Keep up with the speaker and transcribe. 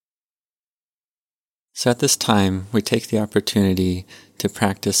So at this time, we take the opportunity to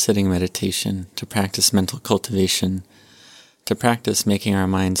practice sitting meditation, to practice mental cultivation, to practice making our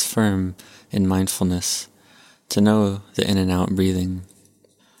minds firm in mindfulness, to know the in and out breathing.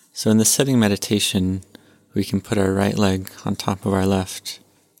 So in the sitting meditation, we can put our right leg on top of our left,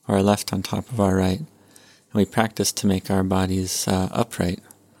 or our left on top of our right, and we practice to make our bodies upright,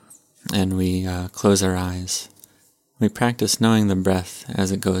 and we close our eyes. We practice knowing the breath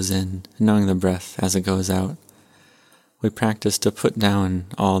as it goes in, and knowing the breath as it goes out. We practice to put down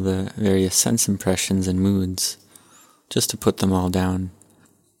all the various sense impressions and moods, just to put them all down.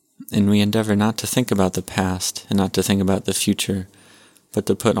 And we endeavor not to think about the past and not to think about the future, but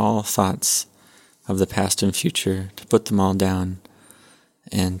to put all thoughts of the past and future, to put them all down,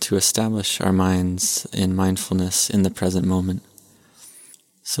 and to establish our minds in mindfulness in the present moment.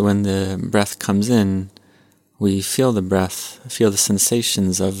 So when the breath comes in, we feel the breath, feel the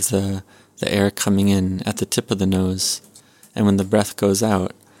sensations of the air coming in at the tip of the nose. And when the breath goes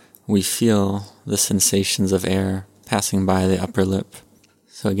out, we feel the sensations of air passing by the upper lip.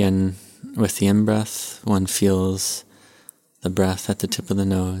 So again, with the in-breath, one feels the breath at the tip of the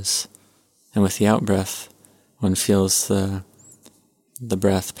nose. And with the out-breath, one feels the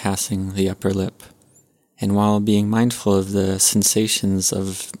breath passing the upper lip. And while being mindful of the sensations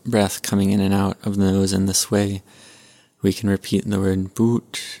of breath coming in and out of the nose in this way, we can repeat the word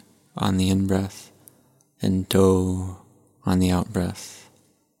boot on the in-breath and do on the out-breath.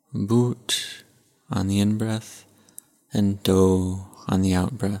 Boot on the in-breath and do on the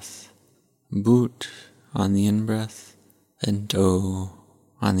out-breath. Boot on the in-breath and do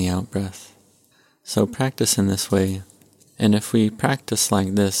on the out-breath. So practice in this way. And if we practice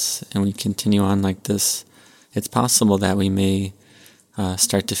like this and we continue on like this, it's possible that we may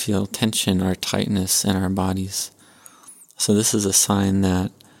start to feel tension or tightness in our bodies. So this is a sign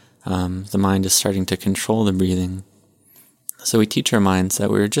that the mind is starting to control the breathing. So we teach our minds that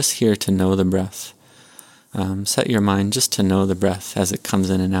we're just here to know the breath. Set your mind just to know the breath as it comes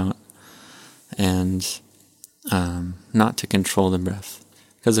in and out, and not to control the breath.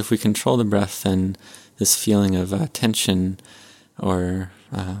 Because if we control the breath, then this feeling of tension or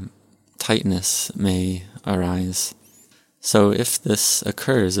tightness may arise. So if this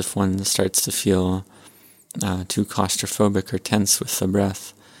occurs, if one starts to feel too claustrophobic or tense with the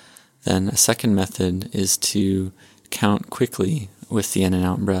breath, then a second method is to count quickly with the in and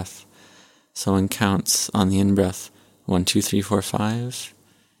out breath. So one counts on the in-breath 1, 2, 3, 4, 5,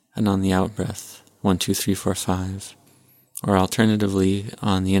 and on the out-breath 1, 2, 3, 4, 5. Or alternatively,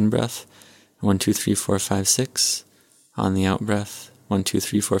 on the in-breath 1, 2, 3, 4, 5, 6, on the out-breath 1, 2,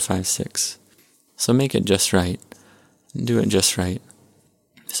 3, 4, 5, 6. So make it just right. Do it just right.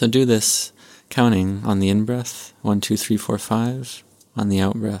 So do this counting on the in-breath 1, 2, 3, 4, 5, on the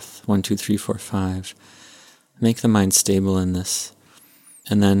out-breath 1, 2, 3, 4, 5. Make the mind stable in this.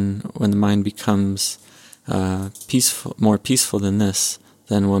 And then when the mind becomes more peaceful than this,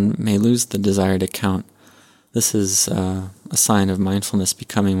 then one may lose the desire to count. This is a sign of mindfulness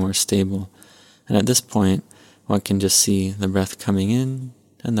becoming more stable. And at this point, one can just see the breath coming in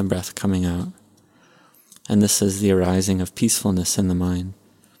and the breath coming out. And this is the arising of peacefulness in the mind.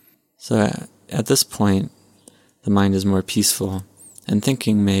 So at this point, the mind is more peaceful, and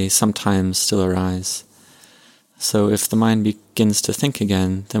thinking may sometimes still arise. So if the mind begins to think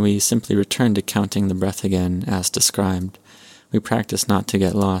again, then we simply return to counting the breath again as described. We practice not to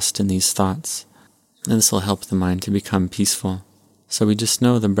get lost in these thoughts, and this will help the mind to become peaceful. So we just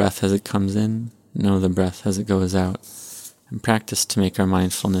know the breath as it comes in, know the breath as it goes out, and practice to make our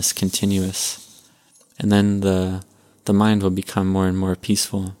mindfulness continuous. And then the mind will become more and more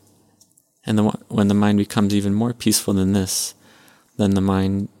peaceful. And when the mind becomes even more peaceful than this, then the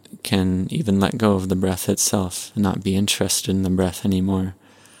mind can even let go of the breath itself and not be interested in the breath anymore.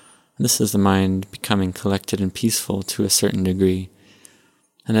 This is the mind becoming collected and peaceful to a certain degree.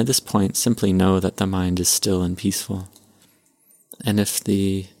 And at this point, simply know that the mind is still and peaceful. And if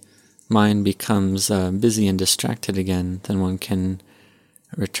the mind becomes busy and distracted again, then one can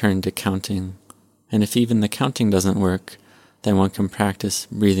return to counting. And if even the counting doesn't work, then one can practice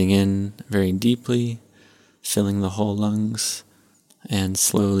breathing in very deeply, filling the whole lungs, and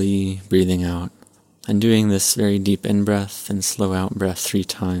slowly breathing out. And doing this very deep in-breath and slow out-breath 3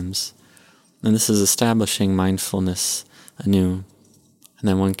 times. And this is establishing mindfulness anew. And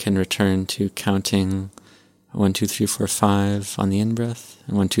then one can return to counting 1, 2, 3, 4, 5 on the in-breath,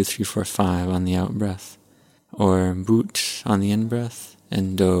 and 1, 2, 3, 4, 5 on the out-breath. Or boot on the in-breath,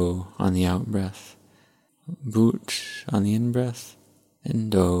 and do on the out-breath. Boot on the in-breath,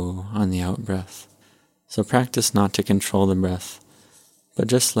 and do on the out-breath. So practice not to control the breath, but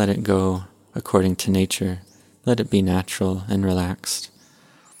just let it go according to nature. Let it be natural and relaxed.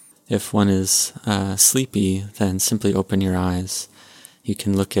 If one is sleepy, then simply open your eyes. You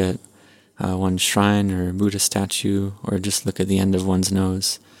can look at one shrine or Buddha statue, or just look at the end of one's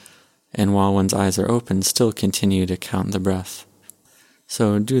nose. And while one's eyes are open, still continue to count the breath.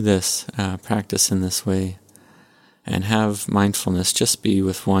 So do this, practice in this way, and have mindfulness just be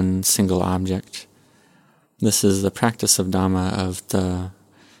with one single object. This is the practice of Dhamma, of the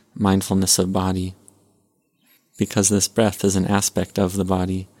mindfulness of body, because this breath is an aspect of the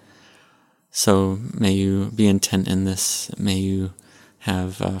body. So may you be intent in this, may you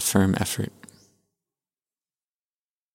have firm effort.